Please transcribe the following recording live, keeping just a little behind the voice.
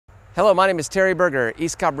Hello, my name is Terry Berger,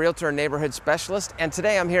 East Cobb Realtor and Neighborhood Specialist, and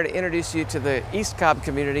today I'm here to introduce you to the East Cobb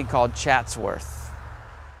community called Chatsworth.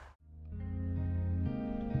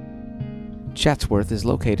 Chatsworth is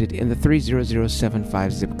located in the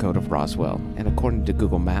 30075 zip code of Roswell, and according to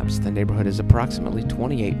Google Maps, the neighborhood is approximately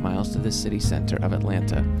 28 miles to the city center of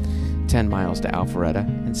Atlanta, 10 miles to Alpharetta,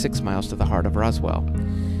 and 6 miles to the heart of Roswell.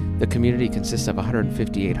 The community consists of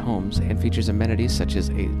 158 homes and features amenities such as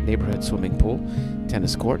a neighborhood swimming pool,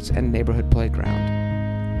 tennis courts, and a neighborhood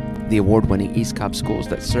playground. The award-winning East Cobb schools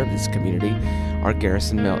that serve this community are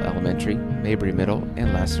GARRISON Mill Elementary, MABRY Middle,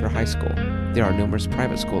 and Lassiter High School. There are numerous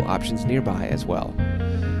private school options nearby as well.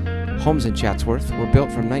 Homes in Chatsworth were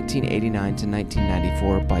built from 1989 to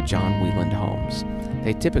 1994 by John Wieland Homes.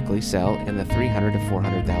 They typically sell in the $300,000 to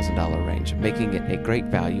 $400,000 range, making it a great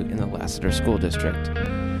value in the Lassiter School District.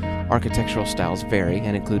 Architectural styles vary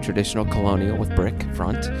and include traditional colonial with brick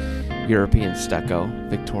front, European stucco,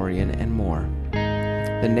 Victorian, and more.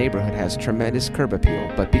 The neighborhood has tremendous curb appeal,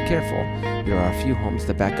 but be careful. There are a few homes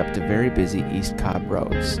that back up to very busy East Cobb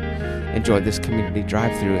roads. Enjoy this community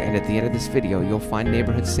drive-through, and at the end of this video, you'll find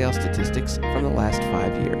neighborhood sales statistics from the last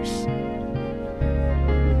 5 years.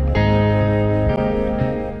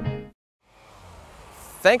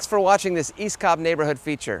 Thanks for watching this East Cobb neighborhood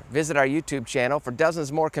feature. Visit our YouTube channel for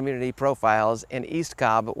dozens more community profiles in East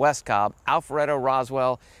Cobb, West Cobb, Alpharetta,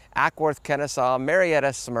 Roswell, Acworth, Kennesaw,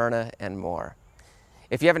 Marietta, Smyrna, and more.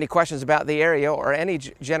 If you have any questions about the area or any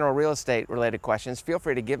general real estate related questions, feel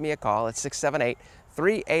free to give me a call at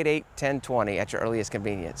 678-388-1020 at your earliest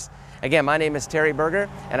convenience. Again, my name is Terry Berger,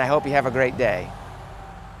 and I hope you have a great day.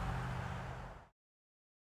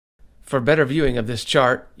 For better viewing of this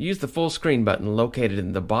chart, use the full screen button located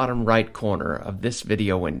in the bottom right corner of this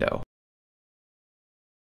video window.